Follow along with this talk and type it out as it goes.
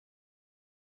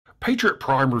Patriot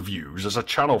Prime Reviews is a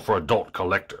channel for adult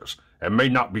collectors and may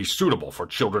not be suitable for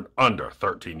children under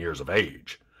 13 years of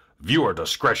age. Viewer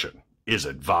discretion is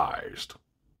advised.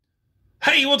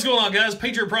 Hey, what's going on, guys?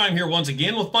 Patriot Prime here once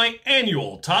again with my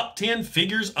annual Top 10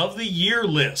 Figures of the Year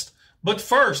list. But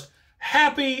first,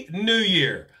 Happy New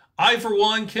Year! I, for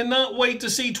one, cannot wait to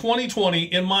see 2020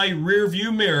 in my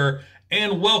rearview mirror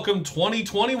and welcome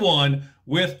 2021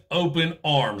 with open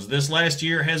arms. This last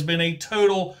year has been a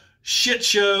total shit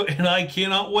show, and I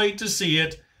cannot wait to see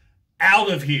it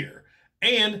out of here.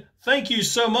 And thank you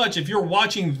so much if you're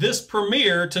watching this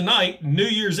premiere tonight, New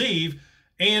Year's Eve,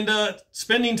 and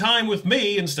spending time with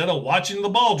me instead of watching the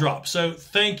ball drop. So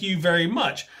thank you very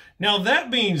much. Now,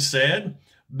 that being said,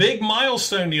 big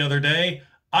milestone the other day,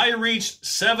 I reached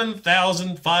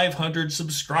 7,500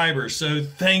 subscribers. So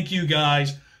thank you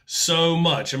guys so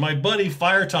much. And my buddy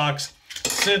Firetox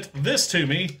sent this to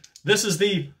me. This is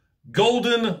the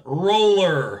Golden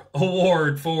Roller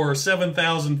Award for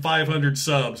 7,500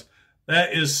 subs.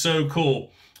 That is so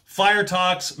cool.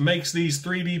 Firetox makes these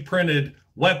 3D printed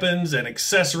weapons and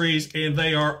accessories, and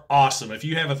they are awesome. If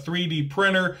you have a 3D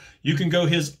printer, you can go on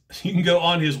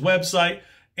his website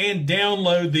and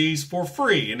download these for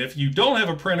free. And if you don't have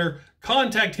a printer,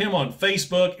 contact him on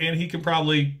Facebook and he can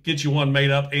probably get you one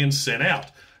made up and sent out.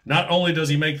 Not only does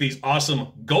he make these awesome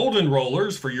golden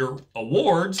rollers for your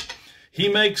awards, he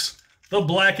makes the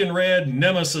black and red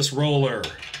Nemesis roller,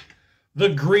 the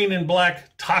green and black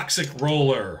Toxic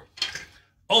roller,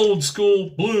 old school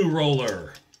blue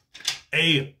roller,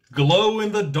 a glow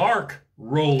in the dark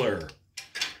roller,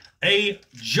 a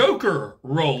Joker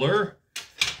roller,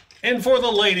 and for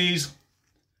the ladies,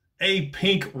 a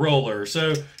pink roller.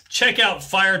 So check out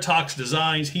Firetox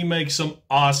Designs. He makes some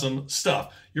awesome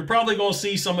stuff. You're probably going to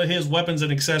see some of his weapons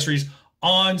and accessories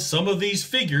on some of these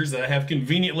figures that I have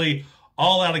conveniently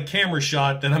all out of camera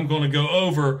shot that I'm going to go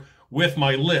over with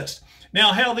my list.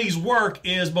 Now, how these work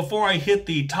is before I hit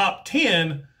the top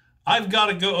 10, I've got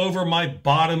to go over my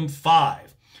bottom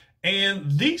 5.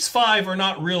 And these 5 are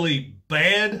not really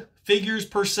bad figures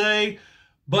per se,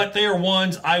 but they are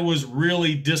ones I was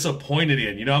really disappointed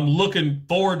in. You know, I'm looking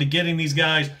forward to getting these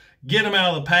guys, get them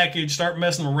out of the package, start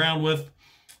messing around with,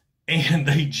 and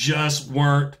they just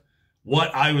weren't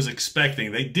what I was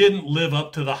expecting. They didn't live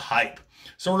up to the hype.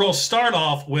 So we're going to start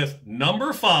off with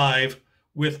number 5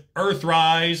 with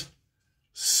Earthrise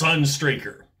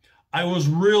Sunstreaker. I was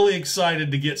really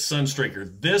excited to get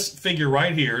Sunstreaker. This figure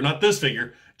right here, not this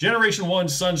figure, Generation 1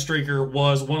 Sunstreaker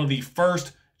was one of the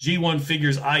first G1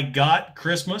 figures I got,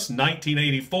 Christmas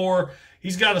 1984.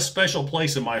 He's got a special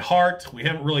place in my heart. We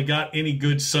haven't really got any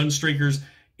good Sunstreakers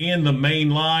in the main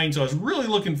line, so I was really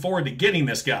looking forward to getting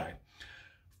this guy.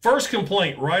 First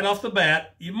complaint right off the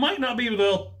bat, you might not be able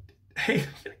to, hey,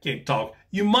 I can't talk.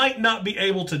 You might not be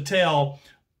able to tell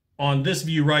on this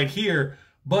view right here,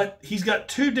 but he's got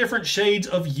 2 different shades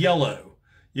of yellow.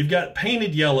 You've got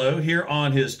painted yellow here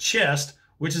on his chest,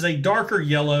 which is a darker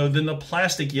yellow than the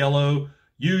plastic yellow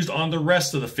used on the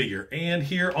rest of the figure. And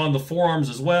here on the forearms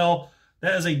as well,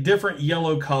 that is a different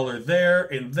yellow color there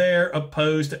and there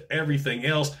opposed to everything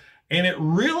else. And it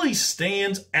really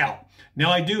stands out.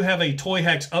 Now, I do have a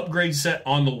Toyhax upgrade set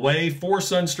on the way for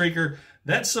Sunstreaker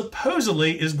that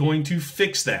supposedly is going to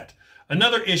fix that.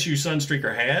 Another issue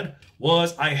Sunstreaker had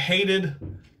was I hated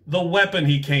the weapon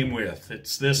he came with.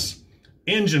 It's this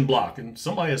engine block, and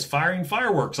somebody is firing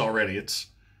fireworks already.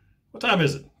 What time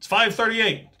is it? It's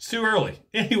 5:38. It's too early.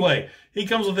 Anyway, he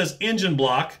comes with this engine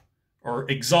block or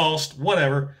exhaust,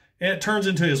 whatever, and it turns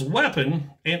into his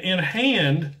weapon. And in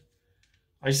hand,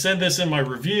 I said this in my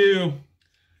review,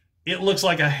 it looks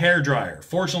like a hairdryer.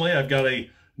 Fortunately, I've got a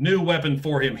new weapon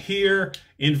for him here.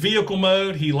 In vehicle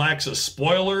mode, he lacks a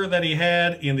spoiler that he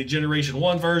had in the Generation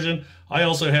 1 version. I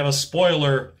also have a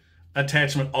spoiler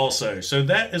attachment also. So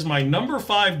that is my number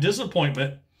 5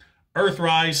 disappointment,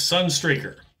 Earthrise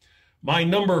Sunstreaker. My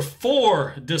number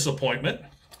 4 disappointment,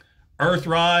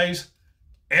 Earthrise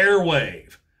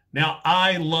Airwave. Now,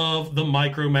 I love the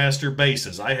MicroMaster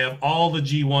bases. I have all the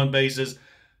G1 bases.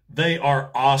 They are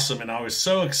awesome, and I was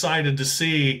so excited to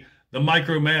see the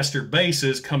MicroMaster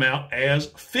bases come out as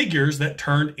figures that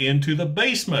turned into the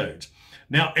base modes.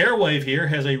 Now, Airwave here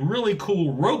has a really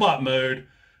cool robot mode,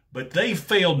 but they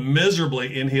failed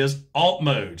miserably in his alt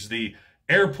modes. The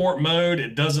airport mode,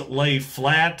 it doesn't lay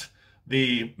flat.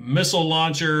 The missile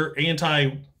launcher,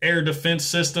 anti-air defense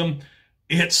system,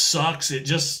 it sucks.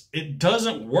 It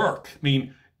doesn't work. I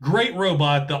mean, great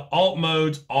robot. The alt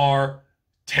modes are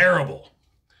terrible.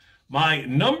 My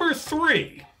number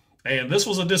 3, and this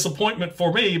was a disappointment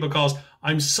for me because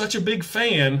I'm such a big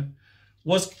fan,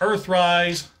 was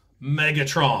Earthrise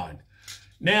Megatron.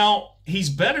 Now, he's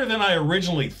better than I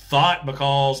originally thought,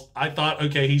 because I thought,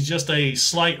 okay, he's just a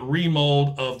slight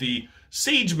remold of the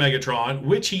Siege Megatron,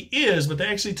 which he is, but they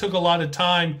actually took a lot of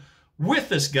time with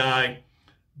this guy.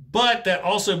 But that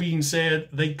also being said,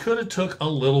 they could have took a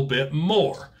little bit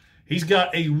more. He's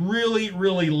got a really,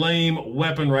 really lame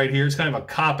weapon right here. It's kind of a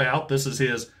cop-out. This is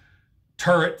his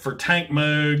turret for tank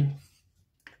mode.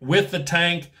 With the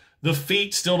tank, the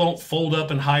feet still don't fold up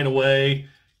and hide away.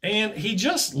 And he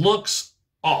just looks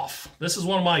off. This is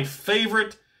one of my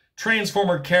favorite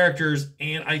Transformer characters,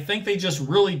 and I think they just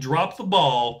really dropped the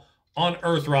ball on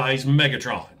Earthrise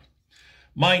Megatron.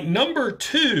 My number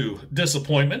 2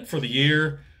 disappointment for the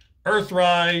year,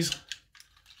 Earthrise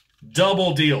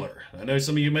Double Dealer. I know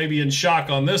some of you may be in shock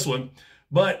on this one,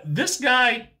 but this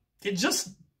guy, it just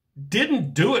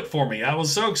didn't do it for me. I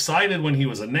was so excited when he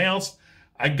was announced.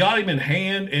 I got him in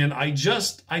hand, and I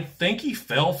think he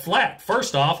fell flat.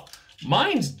 First off,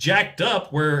 mine's jacked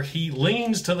up where he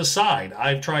leans to the side.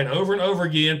 I've tried over and over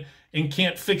again and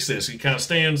can't fix this. He kind of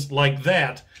stands like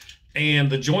that, and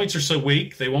the joints are so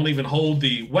weak, they won't even hold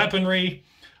the weaponry.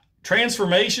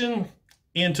 Transformation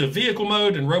into vehicle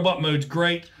mode and robot mode's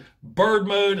great. Bird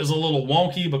mode is a little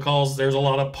wonky because there's a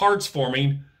lot of parts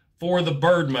forming for the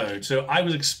bird mode. So I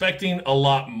was expecting a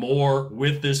lot more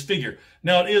with this figure.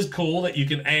 Now, it is cool that you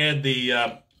can add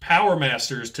the Power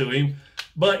Masters to him,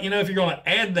 but, you know, if you're going to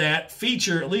add that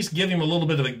feature, at least give him a little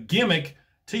bit of a gimmick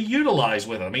to utilize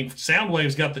with it. I mean,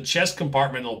 Soundwave's got the chest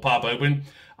compartment that'll pop open.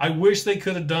 I wish they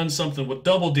could have done something with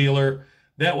Double Dealer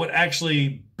that would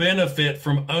actually benefit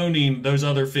from owning those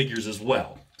other figures as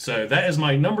well. So that is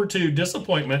my number 2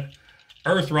 disappointment,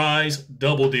 Earthrise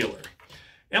Double Dealer.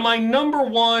 And my number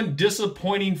 1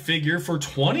 disappointing figure for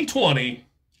 2020,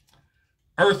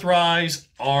 Earthrise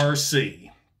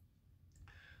RC.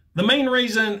 The main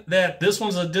reason that this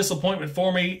one's a disappointment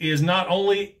for me is not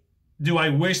only do I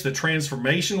wish the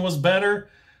transformation was better,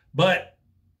 but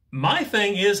my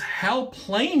thing is how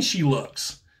plain she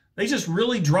looks. They just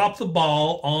really dropped the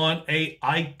ball on a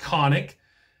iconic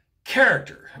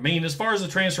character. I mean, as far as the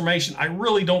transformation, I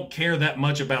really don't care that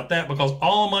much about that because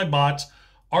all of my bots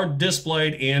are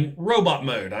displayed in robot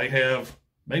mode. I have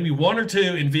maybe 1 or 2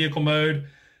 in vehicle mode,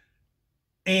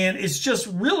 and it's just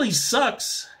really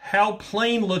sucks how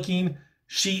plain looking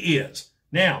she is.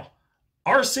 Now,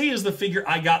 RC is the figure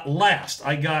I got last.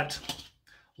 I got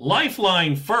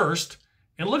Lifeline first,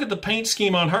 and look at the paint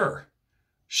scheme on her.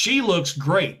 She looks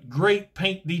great. Great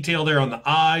paint detail there on the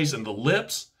eyes and the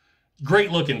lips.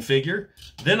 Great looking figure.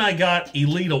 Then I got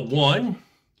Elita 1.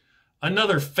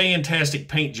 Another fantastic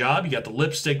paint job. You got the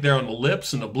lipstick there on the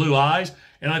lips and the blue eyes.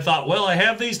 And I thought, well, I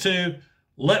have these 2.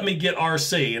 Let me get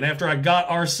RC. And after I got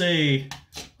RC,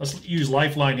 let's use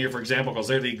Lifeline here, for example, because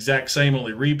they're the exact same,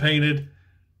 only repainted.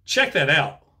 Check that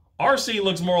out. RC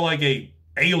looks more like a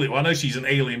alien. Well, I know she's an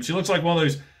alien. She looks like one of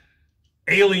those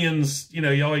aliens, you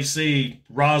know, you always see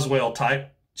Roswell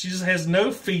type. She just has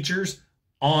no features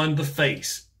on the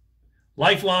face.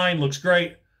 Lifeline looks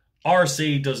great.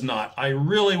 RC does not. I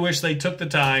really wish they took the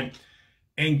time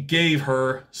and gave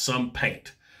her some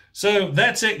paint. So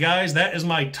that's it, guys. That is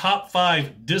my top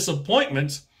 5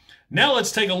 disappointments. Now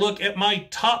let's take a look at my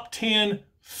top 10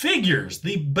 figures,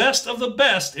 the best of the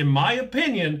best, in my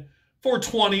opinion, for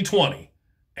 2020.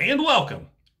 And welcome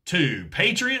to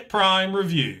Patriot Prime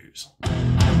Reviews.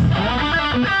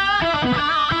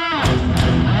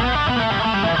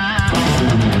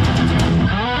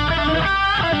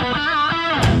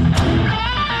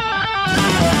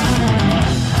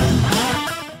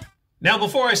 Now,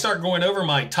 before I start going over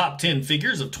my top 10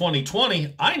 figures of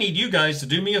 2020, I need you guys to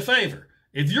do me a favor.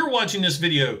 If you're watching this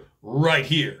video right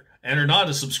here and are not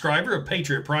a subscriber of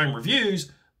Patriot Prime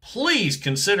Reviews, please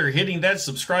consider hitting that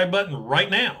subscribe button right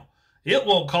now. It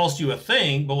won't cost you a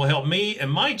thing, but will help me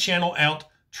and my channel out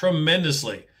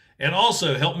tremendously, and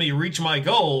also help me reach my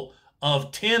goal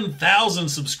of 10,000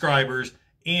 subscribers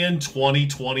in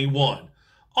 2021.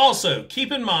 Also,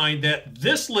 keep in mind that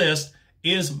this list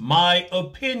is my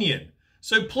opinion.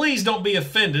 So please don't be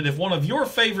offended if one of your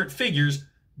favorite figures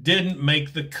didn't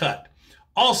make the cut.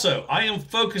 Also, I am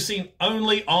focusing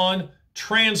only on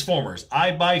Transformers.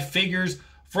 I buy figures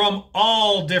from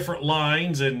all different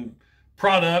lines and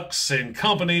products and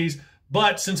companies,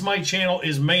 but since my channel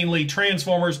is mainly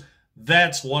Transformers,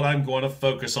 that's what I'm going to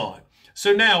focus on.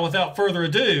 So now, without further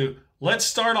ado, let's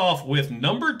start off with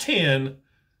number 10,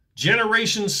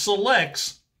 Generation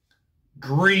Selects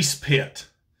Grease Pit.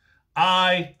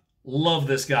 I love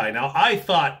this guy. Now, I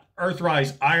thought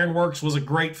Earthrise Ironworks was a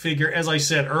great figure. As I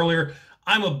said earlier,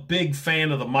 I'm a big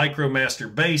fan of the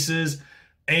Micromaster bases,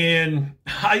 and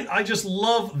I just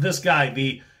love this guy.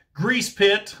 The Grease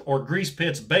Pit, or Grease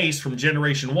Pit's base from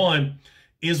Generation 1,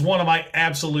 is one of my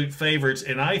absolute favorites,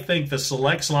 and I think the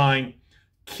Selects line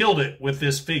killed it with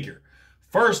this figure.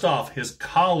 First off, his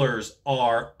collars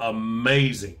are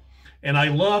amazing, and I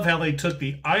love how they took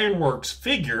the Ironworks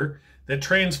figure that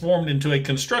transformed into a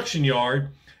construction yard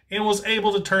and was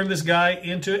able to turn this guy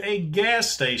into a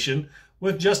gas station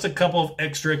with just a couple of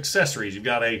extra accessories. You've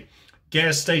got a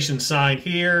gas station sign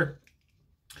here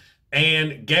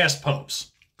and gas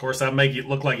pumps. Of course, I make it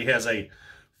look like he has a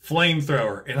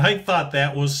flamethrower, and I thought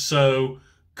that was so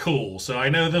cool. So I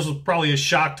know this was probably a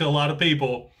shock to a lot of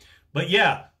people, but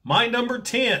yeah, my number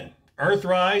 10,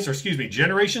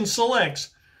 Generation Selects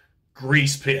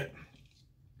Grease Pit.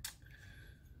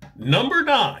 Number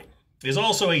 9 is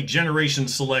also a Generation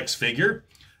Selects figure,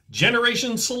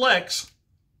 Generation Selects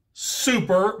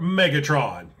Super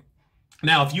Megatron.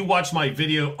 Now, if you watched my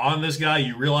video on this guy,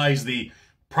 you realize the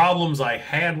problems I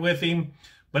had with him.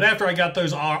 But after I got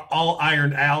those all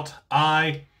ironed out,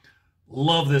 I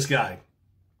love this guy.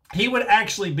 He would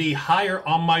actually be higher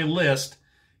on my list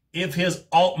if his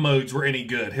alt modes were any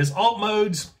good. His alt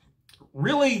modes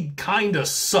really kind of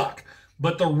suck,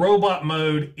 but the robot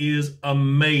mode is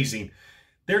amazing.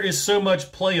 There is so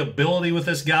much playability with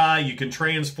this guy. You can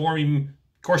transform him.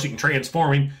 Of course, you can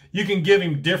transform him. You can give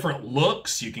him different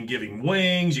looks. You can give him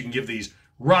wings. You can give these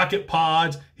rocket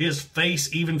pods. His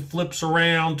face even flips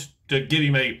around to give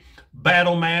him a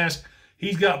battle mask.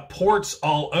 He's got ports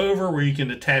all over where you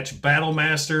can attach battle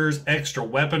masters, extra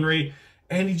weaponry,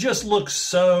 and he just looks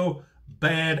so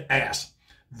badass.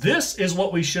 This is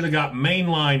what we should have got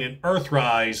mainline in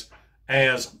Earthrise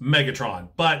as Megatron,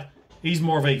 but he's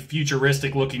more of a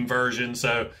futuristic looking version,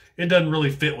 so it doesn't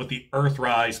really fit with the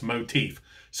Earthrise motif.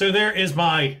 So there is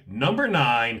my number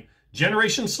 9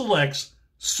 Generation Selects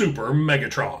Super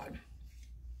Megatron.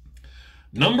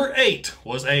 Number 8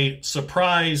 was a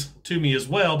surprise to me as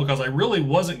well, because I really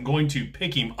wasn't going to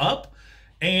pick him up,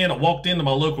 and I walked into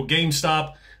my local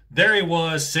GameStop. There he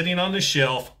was sitting on the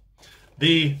shelf,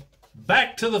 the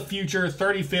Back to the Future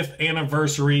 35th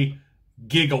Anniversary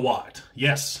Gigawatt.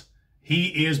 Yes,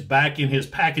 he is back in his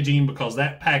packaging, because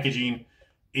that packaging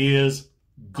is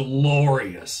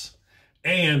glorious.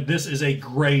 And this is a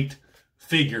great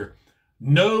figure.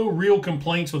 No real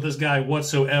complaints with this guy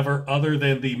whatsoever, other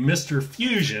than the Mr.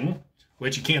 Fusion,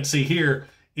 which you can't see here.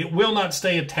 It will not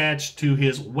stay attached to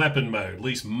his weapon mode. At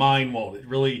least mine won't. It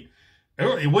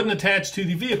wouldn't attach to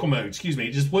the vehicle mode, excuse me.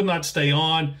 It just would not stay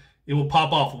on. It will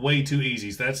pop off way too easy.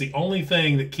 So that's the only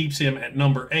thing that keeps him at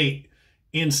number 8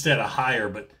 instead of higher.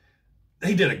 But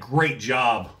they did a great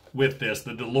job with this.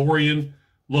 The DeLorean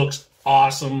looks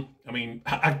awesome. I mean,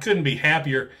 I couldn't be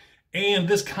happier. And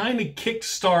this kind of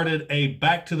kick-started a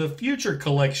Back to the Future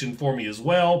collection for me as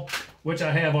well, which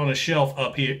I have on a shelf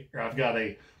up here. I've got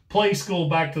a Play School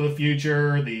Back to the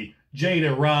Future, the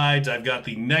Jada Rides, I've got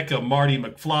the NECA Marty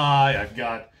McFly, I've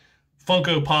got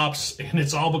Funko Pops, and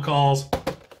it's all because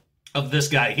of this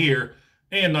guy here.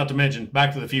 And not to mention,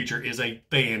 Back to the Future is a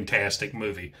fantastic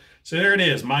movie. So there it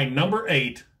is, my number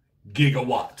 8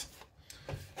 Gigawatt.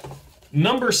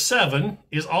 Number 7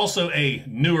 is also a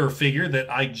newer figure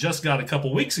that I just got a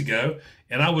couple weeks ago,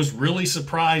 and I was really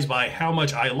surprised by how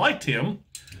much I liked him.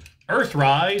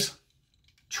 Earthrise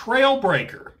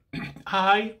Trailbreaker.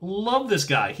 I love this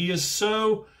guy. He is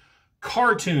so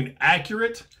cartoon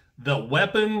accurate. The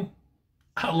weapon,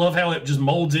 I love how it just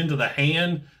molds into the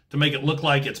hand to make it look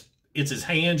like it's his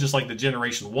hand, just like the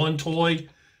Generation 1 toy.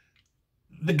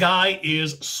 The guy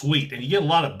is sweet, and you get a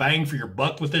lot of bang for your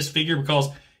buck with this figure, because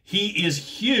he is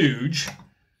huge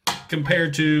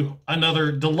compared to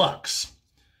another deluxe.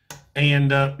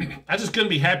 And I just couldn't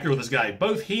be happier with this guy.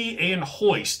 Both he and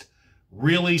Hoist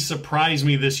really surprised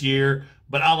me this year,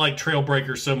 but I like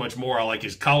Trailbreaker so much more. I like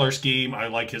his color scheme. I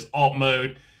like his alt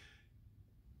mode.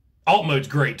 Alt mode's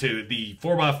great too. The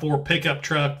 4x4 pickup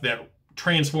truck that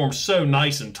transforms so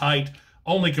nice and tight.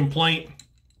 Only complaint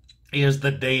is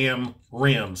the damn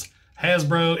rims.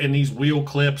 Hasbro and these wheel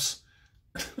clips,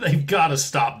 they've got to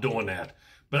stop doing that.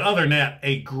 But other than that,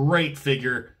 a great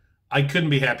figure. I couldn't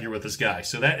be happier with this guy.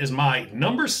 So that is my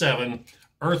number 7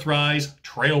 Earthrise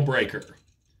Trailbreaker.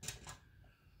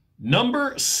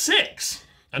 Number 6,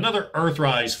 another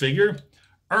Earthrise figure,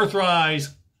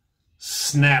 Earthrise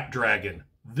Snapdragon.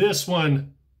 This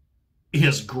one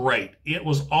is great. It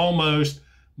was almost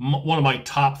one of my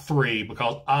top 3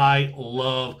 because I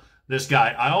love this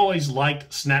guy. I always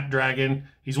liked Snapdragon.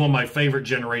 He's one of my favorite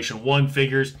Generation 1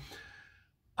 figures.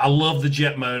 I love the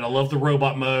jet mode. I love the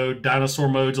robot mode. Dinosaur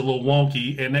mode's a little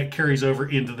wonky, and that carries over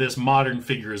into this modern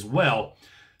figure as well.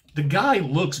 The guy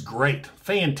looks great.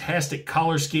 Fantastic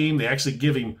color scheme. They actually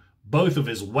give him both of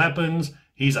his weapons.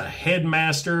 He's a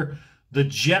headmaster. The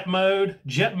jet mode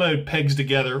pegs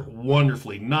together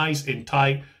wonderfully. Nice and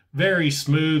tight, very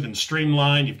smooth and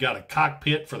streamlined. You've got a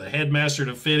cockpit for the headmaster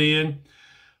to fit in.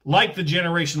 Like the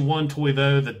Generation 1 toy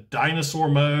though, the dinosaur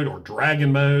mode or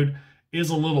dragon mode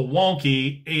is a little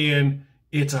wonky, and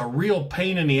it's a real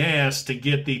pain in the ass to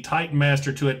get the Titan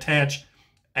Master to attach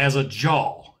as a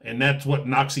jaw. And that's what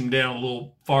knocks him down a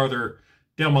little farther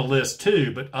down my list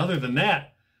too. But other than that,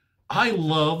 I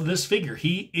love this figure.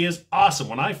 He is awesome.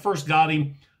 When I first got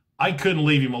him, I couldn't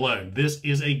leave him alone. This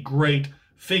is a great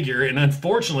figure. And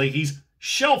unfortunately, he's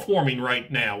shelf warming right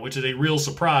now, which is a real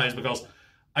surprise because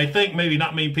I think maybe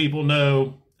not many people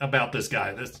know about this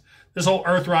guy. This whole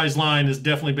Earthrise line has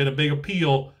definitely been a big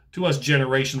appeal to us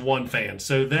Generation 1 fans.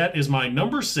 So that is my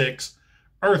number 6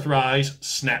 Earthrise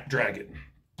Snapdragon.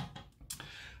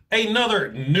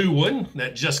 Another new one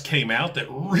that just came out that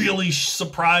really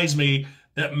surprised me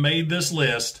that made this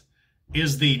list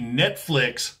is the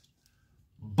Netflix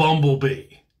Bumblebee.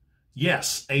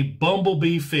 Yes, a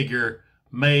Bumblebee figure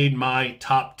made my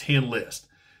top 10 list.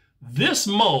 This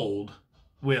mold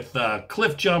with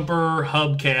cliff jumper,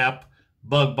 hubcap,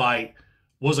 bug bite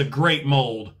was a great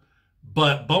mold,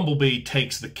 but Bumblebee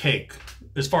takes the cake.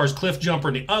 As far as cliff jumper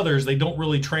and the others, they don't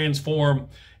really transform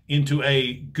into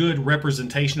a good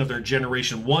representation of their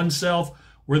Generation 1 self,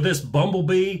 where this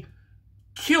Bumblebee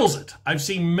kills it. I've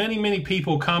seen many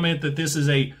people comment that this is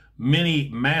a mini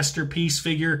masterpiece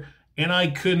figure, and I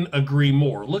couldn't agree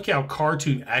more. Look how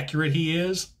cartoon accurate he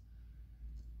is.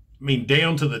 I mean,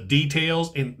 down to the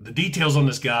details, and the details on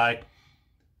this guy,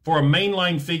 for a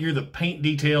mainline figure, the paint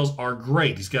details are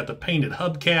great. He's got the painted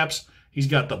hubcaps, he's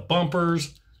got the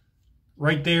bumpers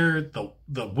right there,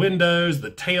 the windows,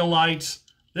 the tail lights.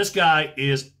 This guy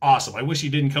is awesome. I wish he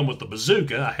didn't come with the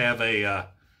bazooka. I have a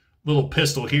little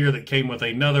pistol here that came with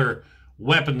another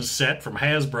weapons set from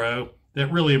Hasbro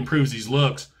that really improves these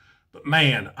looks. But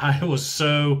man, I was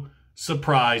so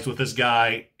surprised with this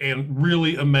guy and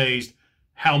really amazed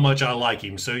how much I like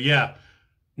him. So yeah,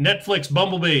 Netflix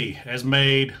Bumblebee has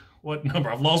made, what number?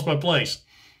 I've lost my place.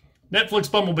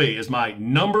 Netflix Bumblebee is my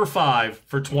number 5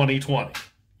 for 2020.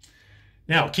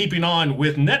 Now, keeping on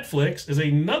with Netflix is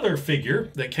another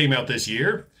figure that came out this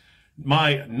year.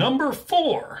 My number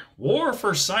 4, War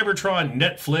for Cybertron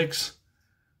Netflix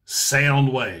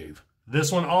Soundwave.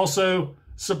 This one also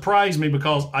surprised me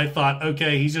because I thought,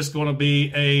 okay, he's just going to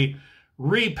be a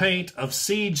repaint of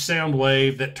Siege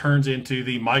Soundwave that turns into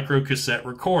the micro cassette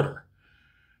recorder.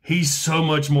 He's so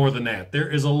much more than that. There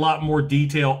is a lot more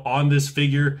detail on this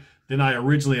figure than I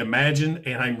originally imagined,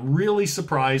 and I'm really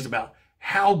surprised about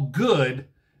how good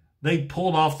they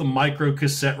pulled off the micro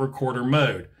cassette recorder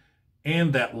mode.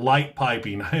 And that light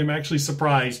piping. I am actually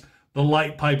surprised the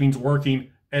light piping's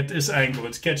working at this angle.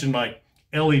 It's catching my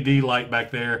LED light back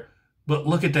there. But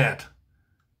look at that.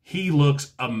 He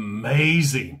looks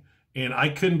amazing. And I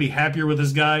couldn't be happier with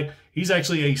this guy. He's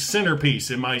actually a centerpiece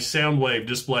in my Soundwave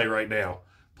display right now.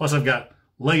 Plus I've got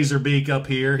Laserbeak up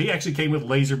here. He actually came with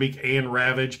Laserbeak and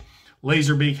Ravage.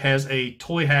 Laserbeak has a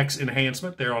Toyhax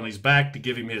enhancement there on his back to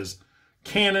give him his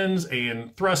cannons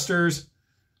and thrusters.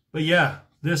 But yeah,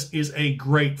 this is a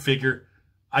great figure.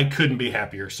 I couldn't be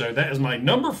happier. So that is my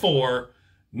number 4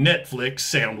 Netflix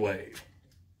Soundwave.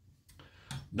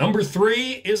 Number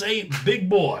 3 is a big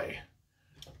boy.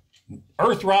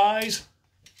 Earthrise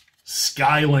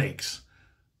Skylynx.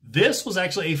 This was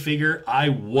actually a figure I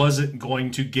wasn't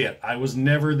going to get. I was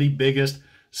never the biggest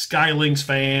Skylynx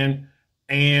fan,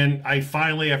 and I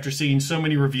finally, after seeing so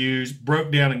many reviews,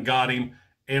 broke down and got him,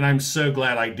 and I'm so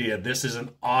glad I did. This is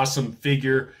an awesome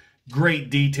figure. Great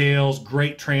details,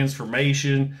 great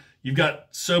transformation. You've got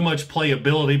so much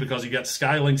playability because you've got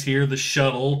Skylynx here, the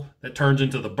shuttle that turns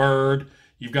into the bird.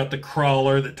 You've got the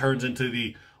crawler that turns into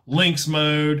the Lynx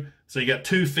mode. So you got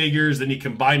 2 figures, then you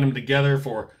combine them together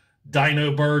for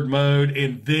Dino Bird mode,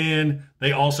 and then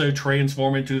they also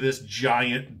transform into this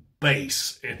giant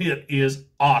base, and it is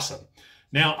awesome.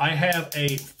 Now, I have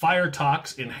a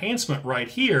Firetox enhancement right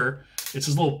here. It's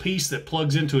this little piece that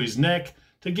plugs into his neck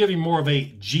to give him more of a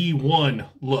G1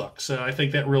 look. So I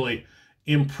think that really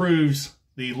improves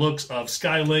the looks of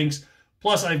Skylynx.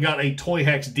 Plus, I've got a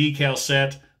Toyhax decal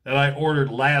set that I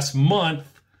ordered last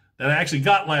month, that I actually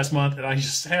got last month, and I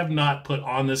just have not put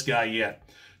on this guy yet.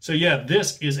 So yeah,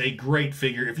 this is a great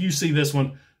figure. If you see this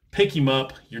one, pick him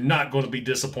up. You're not going to be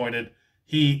disappointed.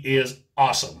 He is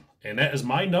awesome. And that is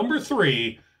my number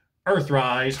 3,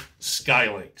 Earthrise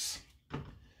Skylynx.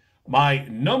 My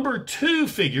number 2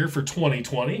 figure for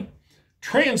 2020,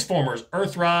 Transformers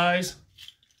Earthrise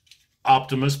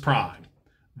Optimus Prime.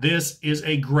 This is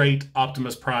a great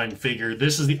Optimus Prime figure.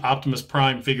 This is the Optimus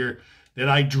Prime figure that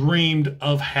I dreamed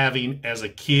of having as a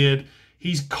kid.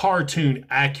 He's cartoon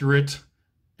accurate.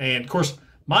 And of course,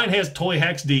 mine has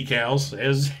Toyhax decals,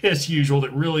 as usual,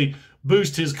 that really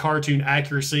boost his cartoon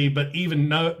accuracy. But even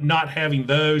not having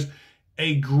those,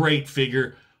 a great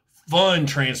figure. Fun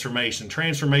transformation.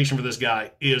 Transformation for this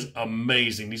guy is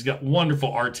amazing. He's got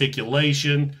wonderful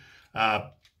articulation.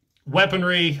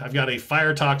 Weaponry, I've got a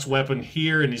Firetox weapon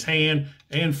here in his hand,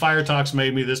 and Firetox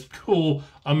made me this cool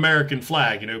American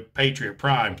flag, you know, Patriot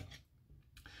Prime.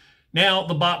 Now,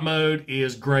 the bot mode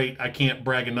is great. I can't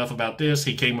brag enough about this.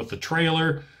 He came with the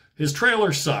trailer. His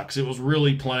trailer sucks. It was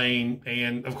really plain,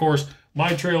 and of course,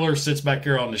 my trailer sits back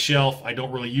here on the shelf. I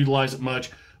don't really utilize it much,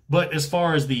 but as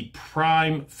far as the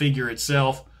Prime figure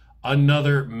itself,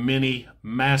 another mini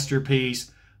masterpiece.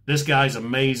 This guy's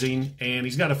amazing, and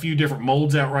he's got a few different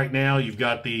molds out right now. You've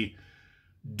got the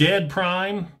Dead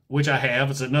Prime, which I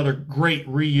have. It's another great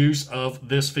reuse of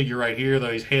this figure right here,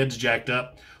 though his head's jacked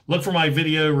up. Look for my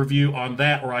video review on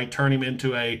that, where I turn him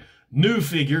into a new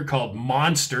figure called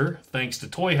Monster, thanks to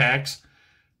Toyhax.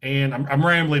 And I'm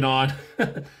rambling on.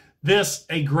 This,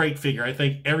 a great figure. I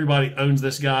think everybody owns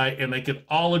this guy, and they can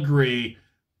all agree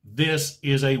this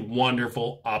is a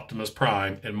wonderful Optimus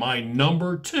Prime, and my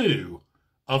number 2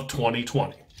 of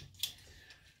 2020.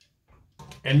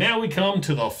 And now we come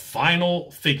to the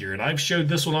final figure, and I've showed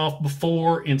this one off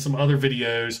before in some other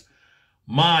videos.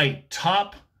 My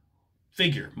top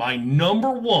figure, my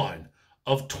number 1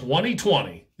 of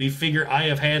 2020, the figure I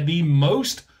have had the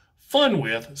most fun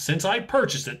with since I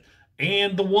purchased it,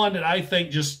 and the one that I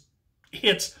think just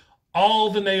hits all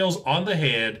the nails on the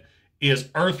head, is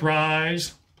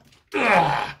Earthrise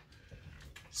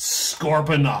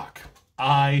Scorponok.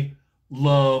 I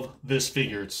love this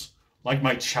figure. It's like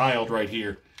my child right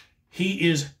here. He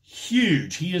is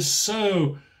huge. He is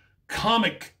so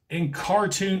comic and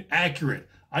cartoon accurate.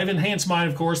 I've enhanced mine,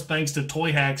 of course, thanks to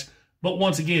Toyhax. But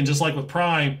once again, just like with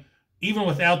Prime, even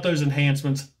without those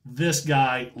enhancements, this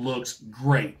guy looks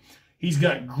great. He's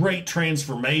got great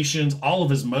transformations. All of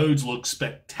his modes look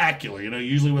spectacular. You know,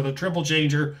 usually with a triple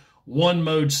changer, one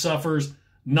mode suffers.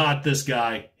 Not this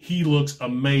guy. He looks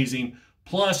amazing.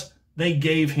 Plus, they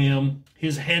gave him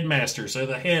his headmaster, so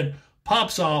the head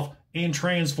pops off and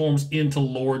transforms into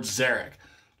Lord Zarek.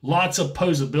 Lots of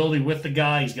posability with the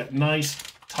guy. He's got nice,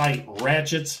 tight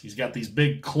ratchets. He's got these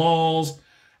big claws,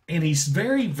 and he's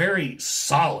very, very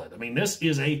solid. I mean, this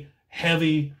is a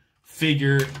heavy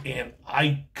figure, and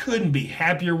I couldn't be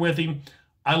happier with him.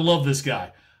 I love this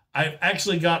guy. I've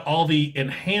actually got all the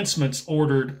enhancements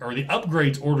ordered, or the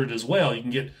upgrades ordered as well. You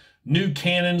can get new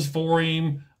cannons for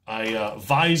him, a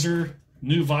visor,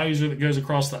 new visor that goes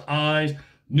across the eyes,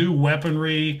 new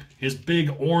weaponry, his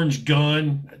big orange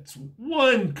gun. That's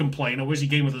one complaint. I wish he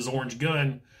came with his orange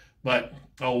gun, but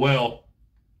oh well.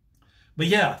 But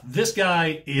yeah, this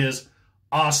guy is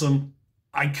awesome.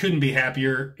 I couldn't be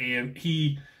happier, and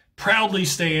he proudly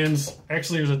stands.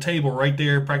 Actually, there's a table right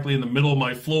there practically in the middle of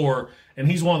my floor, and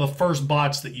he's one of the first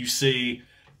bots that you see.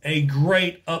 A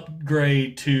great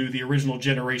upgrade to the original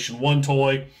Generation 1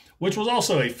 toy, which was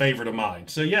also a favorite of mine.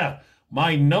 So yeah,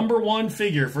 my number 1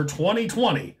 figure for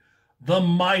 2020, the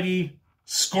mighty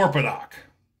Scorponok.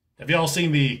 Have y'all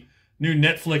seen the new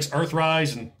Netflix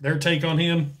Earthrise and their take on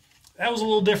him? That was a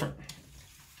little different.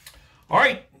 All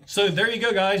right, so there you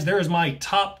go, guys. There is my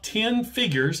top 10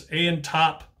 figures and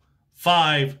top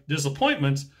 5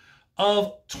 disappointments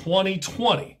of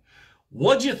 2020.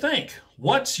 What'd you think?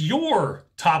 What's your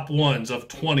top ones of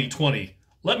 2020?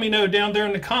 Let me know down there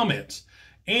in the comments.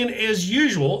 And as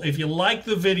usual, if you like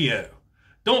the video,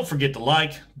 don't forget to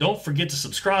like, don't forget to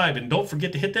subscribe, and don't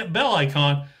forget to hit that bell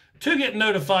icon to get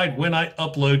notified when I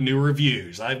upload new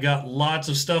reviews. I've got lots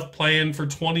of stuff planned for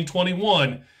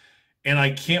 2021, and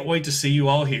I can't wait to see you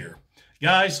all here.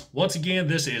 Guys, once again,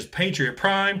 this is Patriot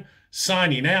Prime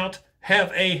signing out.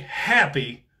 Have a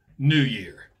happy New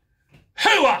Year.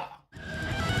 Hooah!